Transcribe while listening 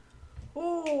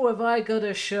Oh, have I got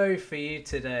a show for you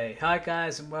today? Hi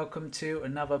guys, and welcome to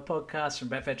another podcast from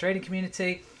Betfair Trading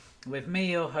Community with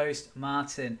me, your host,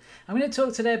 Martin. I'm going to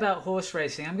talk today about horse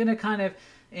racing. I'm going to kind of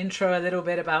intro a little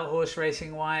bit about horse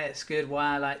racing, why it's good,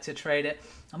 why I like to trade it.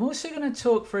 I'm also going to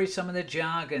talk through some of the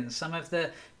jargon, some of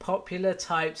the popular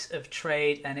types of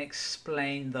trade and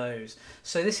explain those.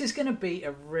 So this is going to be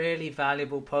a really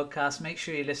valuable podcast. Make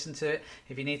sure you listen to it.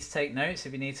 If you need to take notes,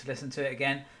 if you need to listen to it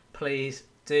again, please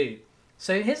do.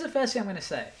 So here's the first thing I'm going to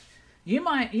say. You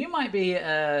might be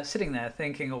sitting there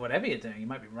thinking, or whatever you're doing, you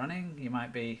might be running, you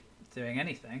might be doing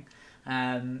anything.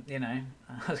 I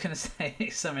was going to say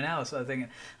something else. I think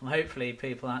hopefully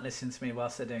people aren't listening to me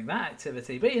whilst they're doing that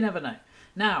activity, but you never know.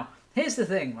 Now, here's the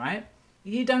thing, right?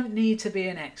 You don't need to be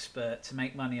an expert to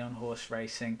make money on horse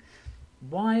racing.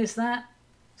 Why is that?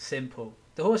 Simple.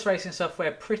 The horse racing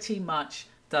software pretty much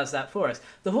does that for us.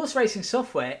 The horse racing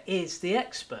software is the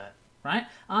expert. Right?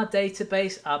 Our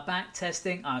database, our back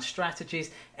testing, our strategies,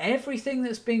 everything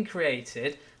that's been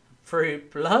created through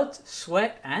blood,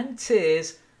 sweat and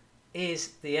tears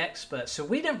is the expert. So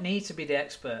we don't need to be the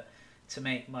expert to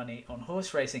make money on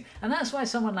horse racing. And that's why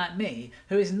someone like me,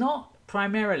 who is not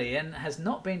primarily and has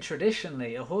not been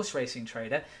traditionally a horse racing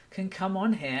trader, can come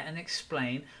on here and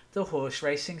explain the horse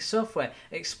racing software,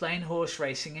 explain horse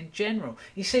racing in general.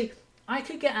 You see, I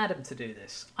could get Adam to do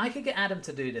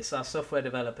this. Our software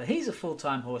developer. He's a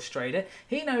full-time horse trader.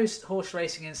 He knows horse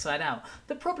racing inside out.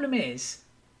 The problem is,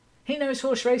 he knows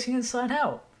horse racing inside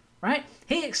out, right?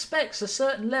 He expects a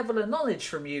certain level of knowledge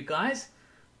from you guys.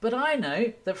 But I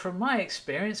know that from my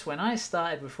experience, when I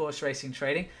started with horse racing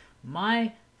trading,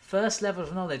 my first level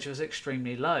of knowledge was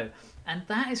extremely low. And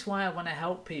that is why I want to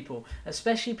help people,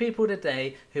 especially people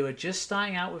today who are just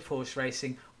starting out with horse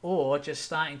racing or just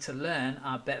starting to learn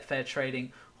our Betfair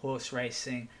Trading horse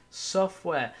racing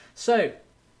software. So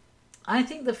I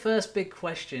think the first big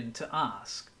question to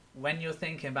ask when you're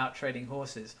thinking about trading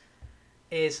horses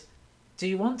is, do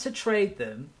you want to trade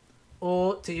them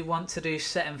or do you want to do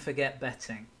set and forget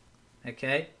betting?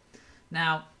 Okay.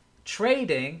 Now,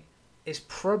 trading is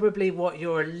probably what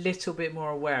you're a little bit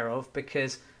more aware of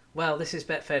because, well, this is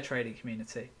Betfair Trading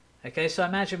Community. Okay, so I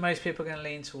imagine most people are going to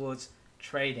lean towards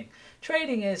trading.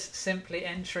 Trading is simply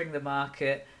entering the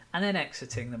market and then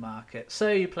exiting the market.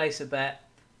 So you place a bet,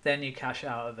 then you cash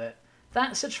out of it.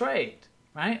 That's a trade,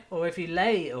 right? Or if you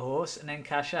lay a horse and then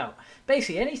cash out.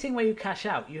 Basically, anything where you cash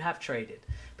out, you have traded.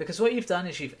 Because what you've done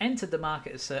is you've entered the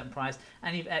market at a certain price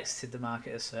and you've exited the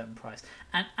market at a certain price.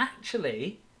 And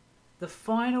actually, the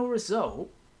final result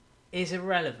is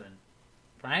irrelevant,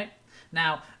 right?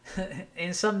 Now,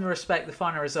 in some respect, the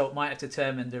final result might have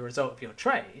determined the result of your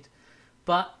trade.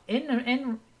 But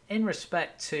in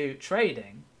respect to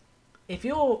trading, if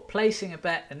you're placing a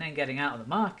bet and then getting out of the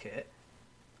market,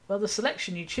 well, the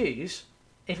selection you choose,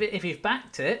 if you've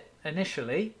backed it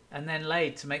initially and then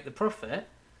laid to make the profit,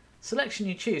 selection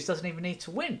you choose doesn't even need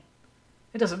to win.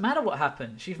 It doesn't matter what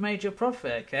happens. You've made your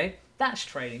profit, okay? That's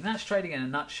trading. That's trading in a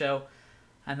nutshell,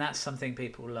 and that's something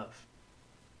people love.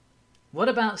 What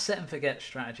about set and forget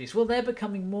strategies? Well, they're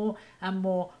becoming more and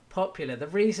more popular. The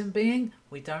reason being,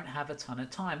 we don't have a ton of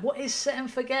time. What is set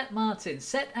and forget, Martin?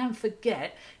 Set and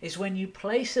forget is when you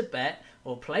place a bet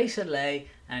or place a lay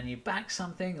and you back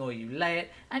something or you lay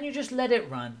it and you just let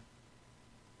it run.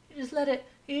 You just let it,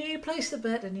 you place the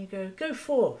bet and you go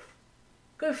forth.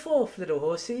 Go forth, little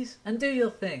horsies, and do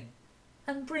your thing.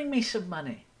 And bring me some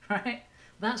money, right?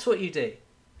 That's what you do,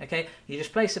 okay? You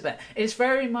just place a bet. It's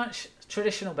very much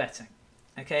traditional betting.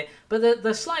 Okay, but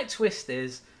the slight twist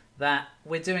is that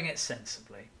we're doing it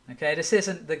sensibly. Okay, this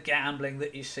isn't the gambling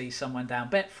that you see someone down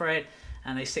Betfred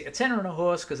and they stick a tenner on a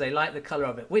horse because they like the colour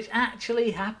of it, which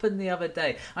actually happened the other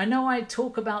day. I know I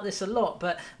talk about this a lot,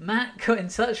 but Matt got in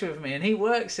touch with me and he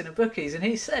works in a bookies and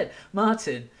he said,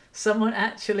 Martin, someone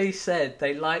actually said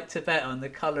they like to bet on the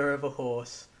colour of a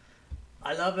horse.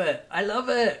 I love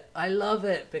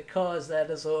it because they're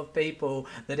the sort of people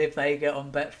that if they get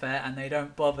on Betfair and they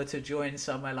don't bother to join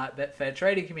somewhere like Betfair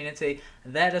Trading Community,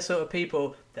 they're the sort of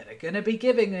people that are going to be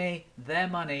giving me their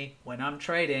money when I'm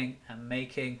trading and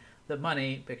making the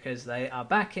money because they are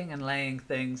backing and laying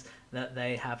things that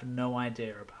they have no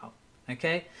idea about.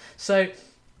 Okay, so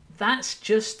that's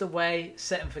just the way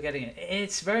set and forgetting it.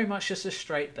 It's very much just a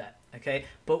straight bet. Okay,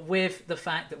 but with the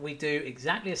fact that we do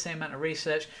exactly the same amount of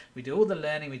research, we do all the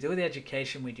learning, we do all the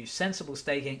education, we do sensible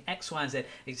staking, X, Y, and Z,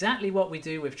 exactly what we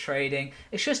do with trading.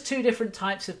 It's just two different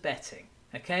types of betting.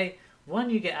 Okay, one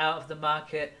you get out of the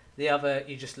market, the other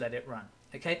you just let it run.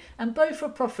 Okay, and both are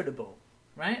profitable,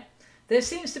 right? There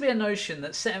seems to be a notion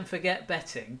that set and forget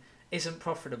betting isn't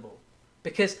profitable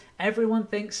because everyone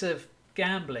thinks of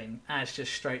gambling as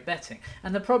just straight betting.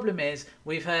 And the problem is,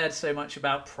 we've heard so much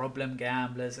about problem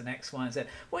gamblers and X, Y, and Z.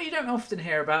 What you don't often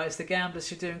hear about is the gamblers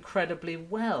who do incredibly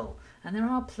well. And there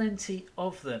are plenty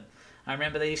of them. I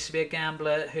remember there used to be a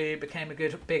gambler who became a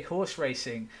good big horse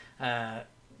racing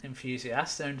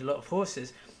enthusiast, owned a lot of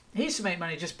horses. He used to make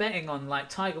money just betting on like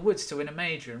Tiger Woods to win a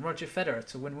major and Roger Federer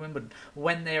to win Wimbledon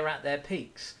when they were at their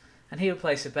peaks. And he would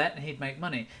place a bet and he'd make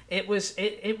money. It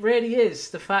really is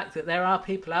the fact that there are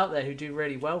people out there who do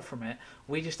really well from it.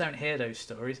 We just don't hear those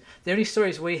stories. The only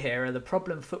stories we hear are the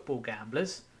problem football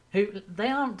gamblers, who they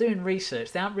aren't doing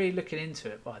research. They aren't really looking into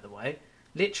it, by the way.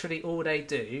 Literally all they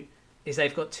do is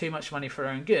they've got too much money for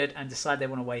their own good and decide they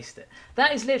want to waste it.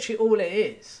 That is literally all it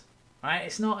is, right?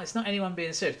 It's not anyone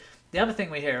being serious. The other thing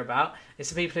we hear about is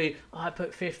the people who, I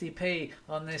put 50p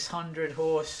on this 100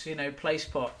 horse, place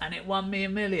pot and it won me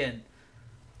 $1 million.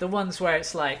 The ones where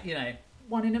it's like,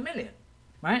 1 in a million,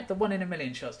 right? The 1 in a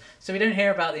million shots. So we don't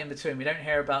hear about the in-between. We don't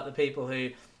hear about the people who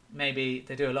maybe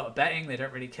they do a lot of betting, they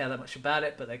don't really care that much about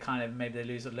it, but they maybe they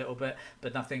lose a little bit,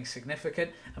 but nothing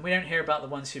significant. And we don't hear about the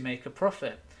ones who make a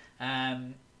profit.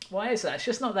 Why is that? It's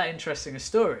just not that interesting a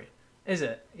story, is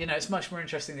it? It's much more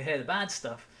interesting to hear the bad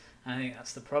stuff. I think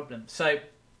that's the problem. So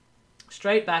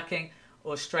straight backing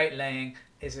or straight laying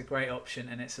is a great option,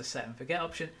 and it's a set and forget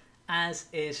option, as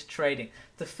is trading.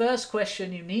 The first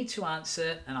question you need to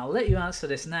answer, and I'll let you answer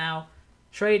this now,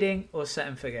 trading or set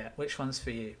and forget, which one's for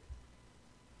you?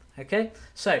 Okay,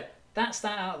 so that's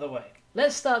that out of the way.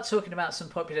 Let's start talking about some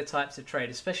popular types of trade,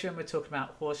 especially when we're talking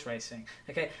about horse racing.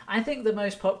 Okay, I think the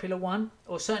most popular one,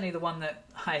 or certainly the one that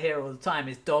I hear all the time,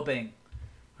 is dobbing.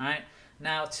 Right?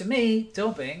 Now, to me,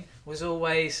 dobbing was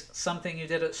always something you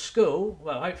did at school.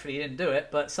 Well, hopefully you didn't do it,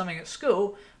 but something at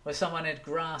school where someone had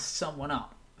grassed someone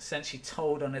up, essentially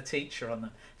told on a teacher on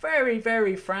them. Very,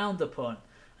 very frowned upon.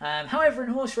 However,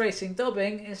 in horse racing,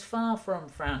 dobbing is far from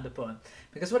frowned upon,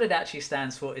 because what it actually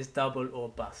stands for is double or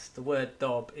bust. The word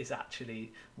dob is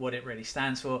actually what it really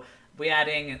stands for. We add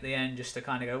ing at the end just to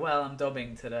kind of go, well, I'm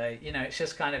dobbing today. It's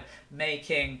just kind of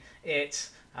making it,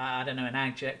 an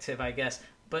adjective, I guess.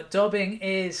 But dobbing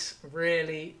is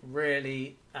really,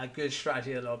 really a good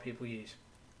strategy that a lot of people use.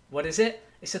 What is it?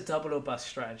 It's a double or bust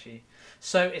strategy.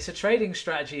 So it's a trading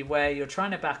strategy where you're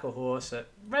trying to back a horse at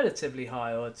relatively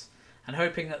high odds and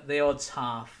hoping that the odds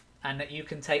half and that you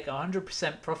can take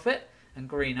 100% profit and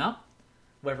green up,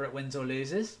 whether it wins or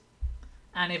loses.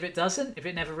 And if it doesn't, if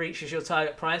it never reaches your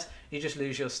target price, you just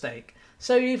lose your stake.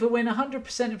 So you either win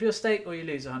 100% of your stake or you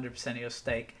lose 100% of your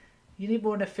stake. You need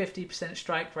more than a 50%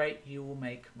 strike rate, you will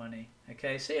make money.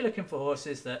 Okay, so you're looking for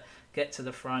horses that get to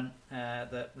the front,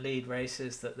 that lead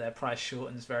races, that their price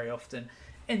shortens very often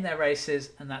in their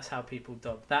races, and that's how people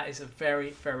dob. That is a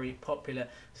very, very popular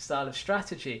style of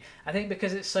strategy. I think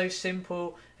because it's so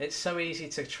simple, it's so easy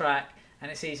to track,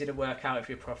 and it's easy to work out if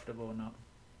you're profitable or not.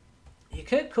 You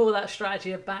could call that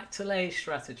strategy a back to lay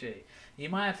strategy. You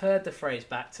might have heard the phrase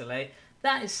back to lay.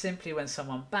 That is simply when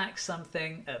someone backs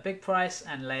something at a big price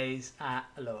and lays at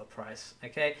a lower price.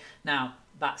 Okay, now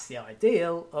that's the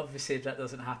ideal. Obviously, if that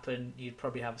doesn't happen, you'd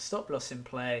probably have a stop loss in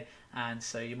play, and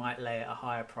so you might lay at a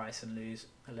higher price and lose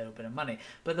a little bit of money.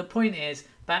 But the point is,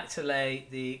 back to lay,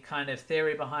 the kind of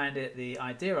theory behind it, the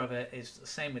idea of it is the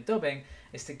same with dobbing,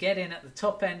 is to get in at the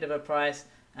top end of a price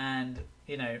and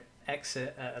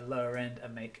exit at a lower end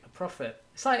and make a profit.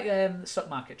 It's like stock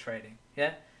market trading,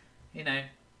 yeah?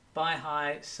 Buy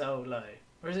high, sell low.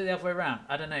 Or is it the other way around?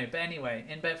 I don't know. But anyway,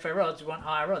 in Betfair odds, we want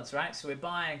higher odds, right? So we're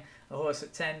buying a horse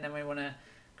at 10, then we want to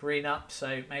green up.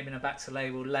 So maybe in a back to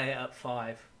lay, we'll lay it up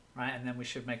 5, right? And then we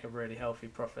should make a really healthy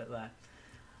profit there.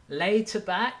 Lay to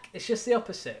back, it's just the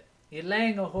opposite. You're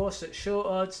laying a horse at short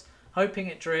odds, hoping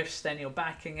it drifts, then you're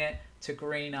backing it to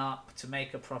green up, to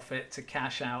make a profit, to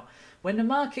cash out. When the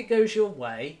market goes your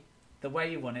way, the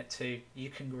way you want it to, you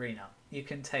can green up. You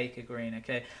can take a green,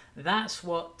 okay? That's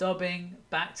what dobbing,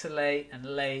 back to lay, and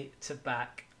lay to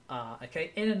back are,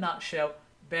 okay? In a nutshell,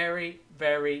 very,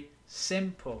 very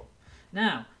simple.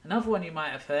 Now, another one you might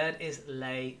have heard is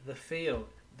lay the field.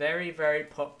 Very, very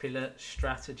popular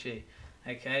strategy,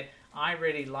 okay? I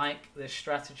really like this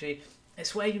strategy.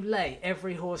 It's where you lay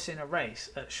every horse in a race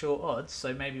at short odds,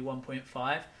 so maybe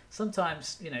 1.5,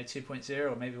 sometimes,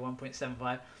 2.0 or maybe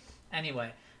 1.75.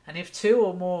 Anyway, and if 2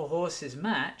 or more horses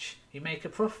match, you make a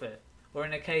profit. Or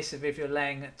in the case of if you're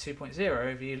laying at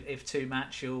 2.0, if 2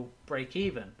 match, you'll break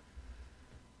even.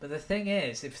 But the thing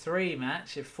is, if 3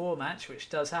 match, if 4 match, which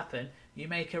does happen, you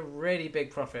make a really big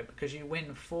profit because you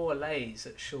win 4 lays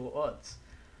at short odds.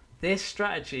 This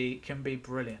strategy can be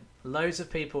brilliant. Loads of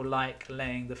people like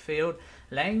laying the field.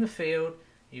 Laying the field,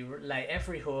 you lay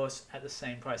every horse at the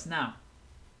same price. Now,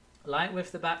 like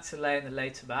with the back to lay and the lay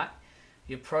to back,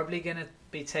 you're probably going to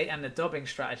be and the dobbing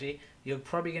strategy, you're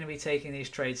probably going to be taking these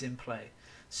trades in play.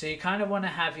 So you kind of want to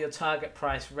have your target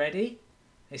price ready.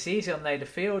 It's easy on lay to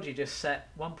field. You just set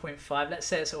 1.5. Let's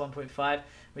say it's at 1.5.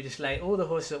 We just lay all the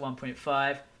horses at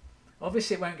 1.5.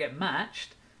 Obviously, it won't get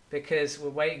matched because we're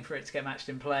waiting for it to get matched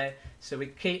in play. So we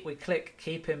click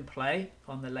keep in play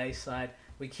on the lay side.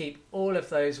 We keep all of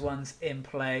those ones in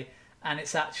play, and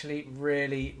it's actually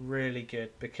really, really good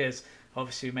because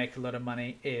obviously we make a lot of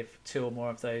money if 2 or more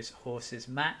of those horses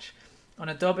match. On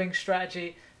a dobbing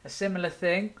strategy, a similar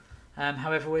thing.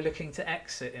 However, we're looking to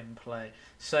exit in play.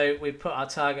 So we put our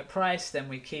target price, then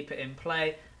we keep it in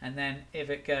play, and then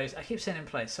if it goes, I keep saying in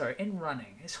play, sorry, in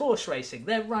running. It's horse racing.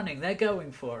 They're running. They're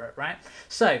going for it, right?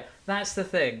 So that's the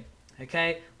thing,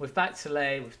 okay? With back to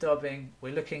lay, with dobbing,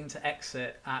 we're looking to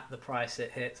exit at the price it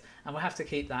hits, and we'll have to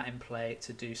keep that in play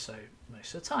to do so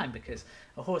most of the time because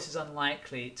a horse is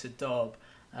unlikely to dob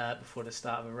before the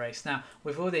start of a race. Now,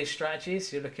 with all these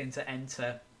strategies, you're looking to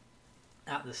enter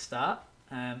at the start.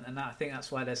 And I think that's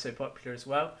why they're so popular as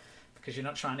well, because you're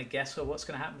not trying to guess what's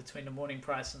going to happen between the morning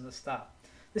price and the start.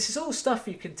 This is all stuff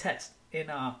you can test in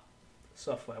our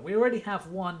software. We already have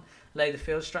one lay the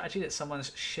field strategy that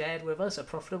someone's shared with us, a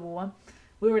profitable one.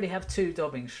 We already have 2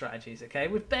 dobbing strategies, okay?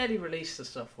 We've barely released the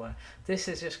software. This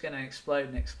is just going to explode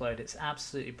and explode. It's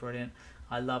absolutely brilliant.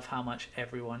 I love how much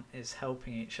everyone is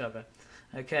helping each other,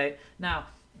 okay? Now,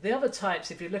 the other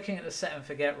types, if you're looking at the set and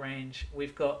forget range,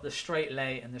 we've got the straight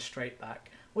lay and the straight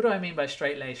back. What do I mean by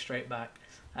straight lay, straight back?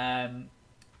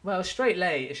 Well, straight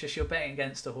lay is just you're betting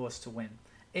against a horse to win.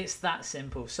 It's that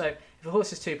simple. So if a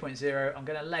horse is 2.0, I'm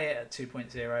going to lay it at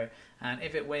 2.0, and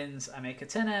if it wins, I make a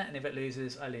tenner, and if it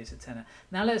loses, I lose a tenner.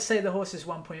 Now let's say the horse is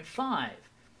 1.5.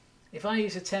 If I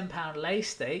use a £10 lay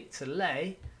stake to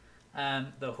lay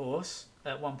the horse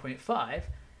at 1.5,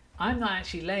 I'm not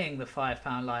actually laying the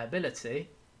 £5 liability.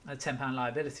 A £10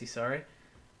 liability, sorry.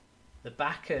 The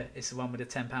backer is the one with a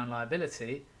 £10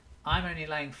 liability. I'm only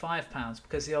laying £5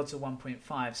 because the odds are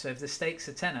 1.5. So if the stakes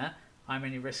are tenner, I'm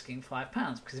only risking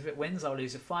 £5 because if it wins, I'll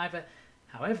lose a fiver.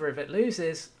 However, if it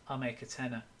loses, I'll make a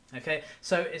tenner. Okay,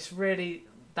 so it's really,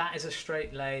 that is a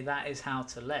straight lay. That is how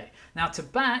to lay. Now to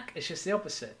back, it's just the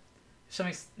opposite. If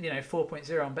something's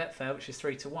 4.0 on Betfair, which is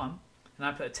 3 to 1, and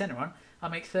I put a tenner on, I'll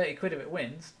make 30 quid if it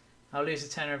wins. I'll lose a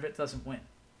tenner if it doesn't win.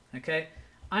 Okay.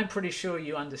 I'm pretty sure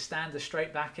you understand the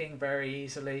straight backing very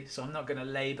easily, so I'm not going to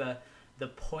labour the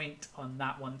point on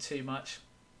that one too much.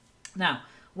 Now,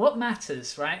 what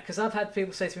matters, right? Because I've had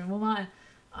people say to me, well, Martin,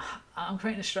 I'm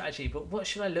creating a strategy, but what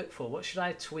should I look for? What should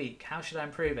I tweak? How should I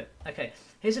improve it? Okay,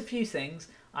 here's a few things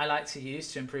I like to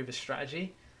use to improve a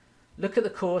strategy. Look at the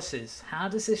courses. How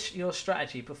does your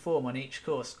strategy perform on each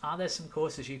course? Are there some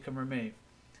courses you can remove?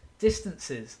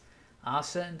 Distances. Are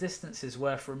certain distances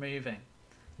worth removing?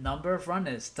 Number of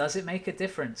runners. Does it make a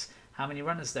difference how many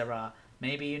runners there are?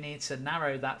 Maybe you need to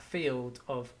narrow that field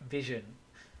of vision.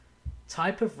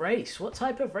 Type of race. What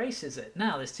type of race is it?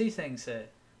 Now, there's 2 things here.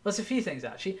 Well, there's a few things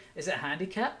actually. Is it a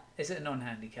handicap? Is it a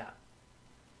non-handicap?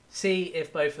 See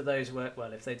if both of those work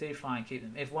well. If they do, fine, keep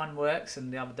them. If one works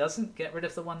and the other doesn't, get rid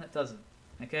of the one that doesn't.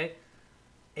 Okay?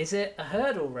 Is it a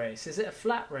hurdle race? Is it a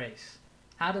flat race?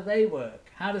 How do they work?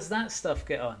 How does that stuff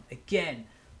get on? Again,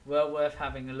 well worth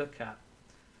having a look at.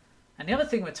 And the other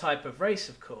thing with type of race,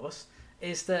 of course,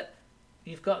 is that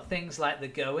you've got things like the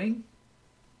going.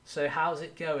 So how's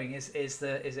it going? Is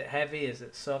it heavy? Is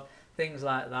it soft? Things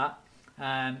like that.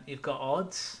 You've got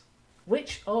odds.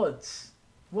 Which odds?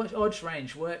 What odds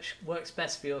range works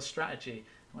best for your strategy?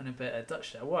 I went a bit of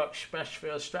Dutch there. Works best for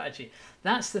your strategy.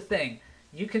 That's the thing.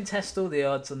 You can test all the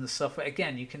odds on the software.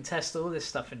 Again, you can test all this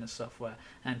stuff in the software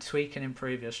and tweak and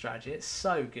improve your strategy. It's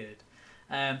so good.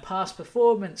 Past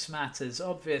performance matters,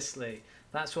 obviously.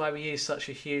 That's why we use such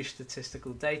a huge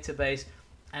statistical database.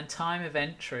 And time of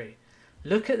entry.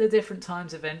 Look at the different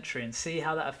times of entry and see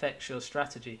how that affects your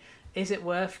strategy. Is it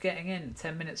worth getting in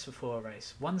 10 minutes before a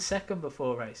race? 1 second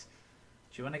before a race?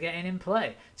 Do you want to get in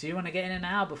play? Do you want to get in an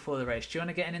hour before the race? Do you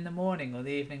want to get in the morning or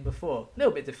the evening before? A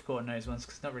little bit difficult on those ones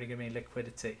because it's not really giving me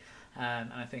liquidity.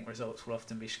 And I think results will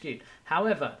often be skewed.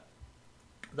 However,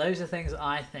 those are things that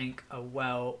I think are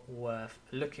well worth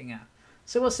looking at.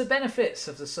 So what's the benefits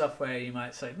of the software, you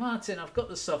might say? Martin, I've got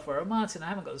the software. Or Martin, I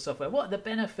haven't got the software. What are the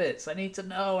benefits? I need to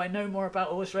know. I know more about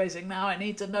horse racing now. I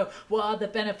need to know what are the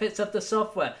benefits of the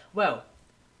software. Well,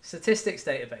 statistics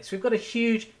database. We've got a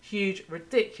huge,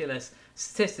 ridiculous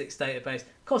statistics database.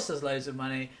 Costs us loads of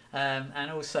money,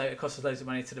 and also it costs us loads of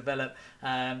money to develop.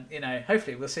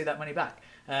 Hopefully we'll see that money back.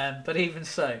 But even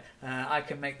so, I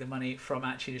can make the money from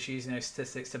actually just using those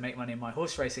statistics to make money in my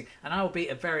horse racing, and I will be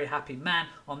a very happy man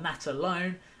on that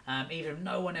alone. even if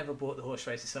no one ever bought the horse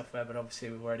racing software, but obviously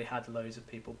we've already had loads of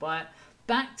people buy it.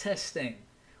 Back testing.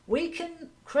 We can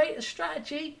create a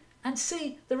strategy and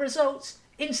see the results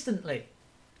instantly.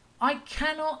 I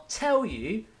cannot tell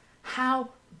you how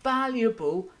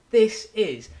valuable this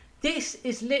is. This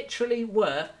is literally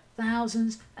worth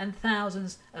thousands and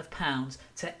thousands of pounds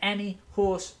to any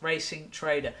horse racing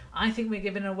trader. I think we're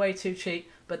giving it away too cheap,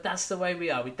 but that's the way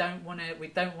we are. We don't want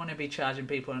to be charging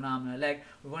people an arm and a leg.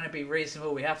 We want to be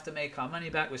reasonable. We have to make our money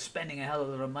back. We're spending a hell of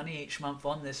a lot of money each month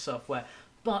on this software,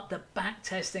 but the back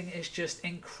testing is just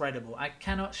incredible. I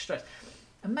cannot stress.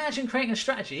 Imagine creating a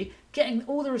strategy, getting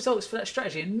all the results for that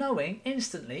strategy and knowing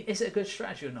instantly is it a good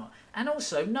strategy or not, and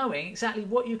also knowing exactly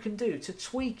what you can do to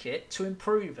tweak it to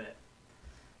improve it.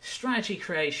 Strategy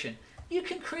creation. You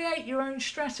can create your own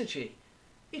strategy.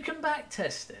 You can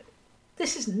backtest it.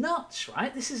 This is nuts,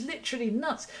 right? This is literally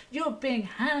nuts. You're being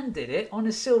handed it on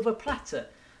a silver platter.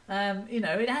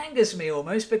 It angers me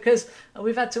almost because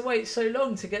we've had to wait so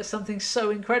long to get something so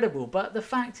incredible. But the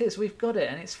fact is we've got it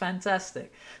and it's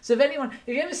fantastic. So if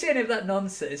you ever see any of that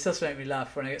nonsense, it does make me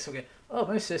laugh when I get someone going, oh,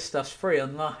 most of this stuff's free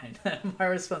online. My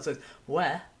response is,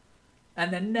 where?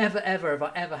 And then never ever have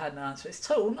I ever had an answer. It's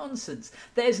total nonsense.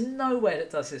 There's nowhere that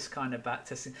does this kind of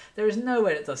backtesting. There is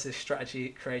nowhere that does this strategy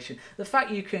creation. The fact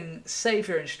you can save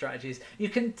your own strategies, you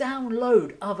can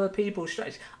download other people's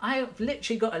strategies. I've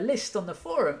literally got a list on the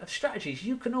forum of strategies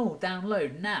you can all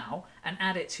download now and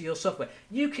add it to your software.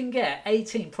 You can get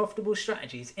 18 profitable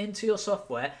strategies into your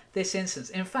software this instance.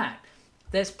 In fact,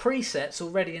 there's presets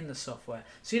already in the software,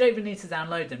 so you don't even need to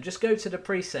download them. Just go to the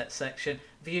presets section,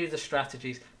 view the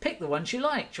strategies, pick the ones you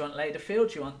like. Do you want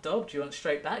Laderfield? Do you want Dob? Do you want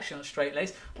straight backs? Do you want straight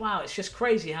legs? Wow, it's just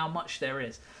crazy how much there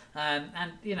is.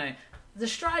 The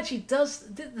strategy does,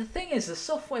 the thing is, the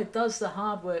software does the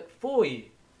hard work for you.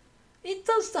 It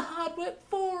does the hard work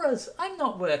for us. I'm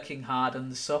not working hard on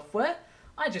the software.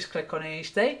 I just click on it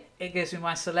each day, it gives me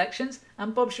my selections,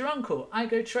 and Bob's your uncle. I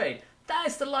go trade. That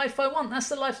is the life I want. That's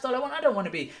the lifestyle I want. I don't want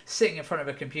to be sitting in front of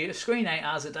a computer screen 8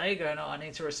 hours a day going, oh, I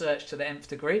need to research to the nth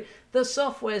degree. The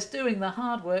software's doing the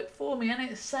hard work for me and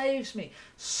it saves me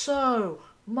so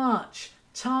much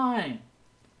time.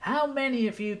 How many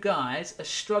of you guys are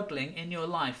struggling in your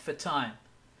life for time?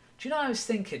 Do you know what I was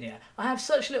thinking here? I have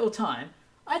such little time,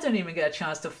 I don't even get a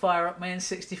chance to fire up my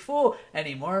N64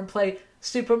 anymore and play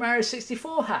Super Mario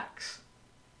 64 hacks.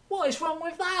 What is wrong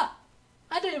with that?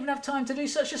 I don't even have time to do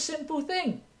such a simple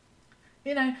thing.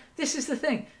 This is the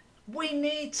thing. We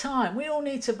need time. We all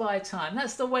need to buy time.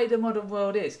 That's the way the modern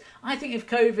world is. I think if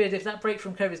that break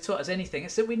from COVID taught us anything,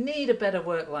 it's that we need a better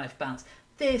work-life balance.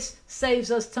 This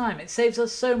saves us time. It saves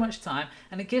us so much time,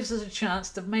 and it gives us a chance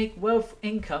to make wealth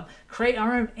income, create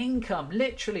our own income,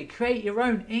 literally create your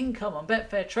own income on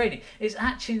Betfair Trading. It's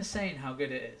actually insane how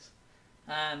good it is.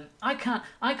 I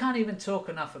can't even talk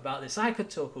enough about this. I could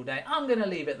talk all day. I'm going to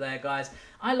leave it there, guys.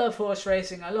 I love horse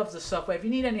racing. I love the software. If you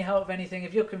need any help with anything,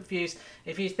 if you're confused,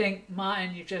 if you think,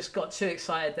 Martin, you've just got too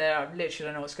excited there, I literally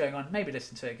don't know what's going on, maybe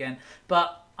listen to it again.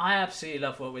 But I absolutely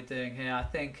love what we're doing here. I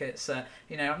think it's,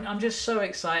 I'm just so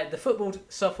excited. The football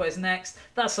software is next.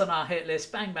 That's on our hit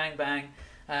list. Bang, bang, bang.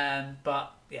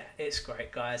 But yeah, it's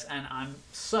great, guys, and I'm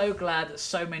so glad that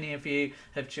so many of you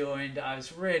have joined. I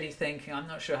was really thinking, I'm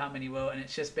not sure how many will, and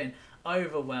it's just been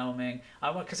overwhelming.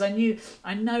 Because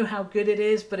I know how good it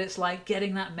is, but it's like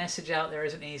getting that message out there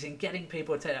isn't easy, and getting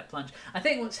people to take that plunge. I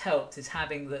think what's helped is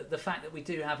having the fact that we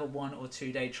do have a 1 or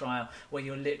 2 day trial where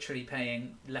you're literally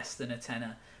paying less than a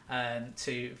tenner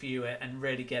to view it and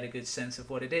really get a good sense of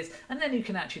what it is, and then you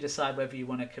can actually decide whether you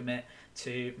want to commit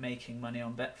to making money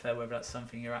on Betfair, whether that's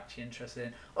something you're actually interested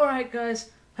in. Alright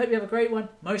guys, hope you have a great one.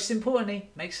 Most importantly,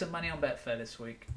 make some money on Betfair this week.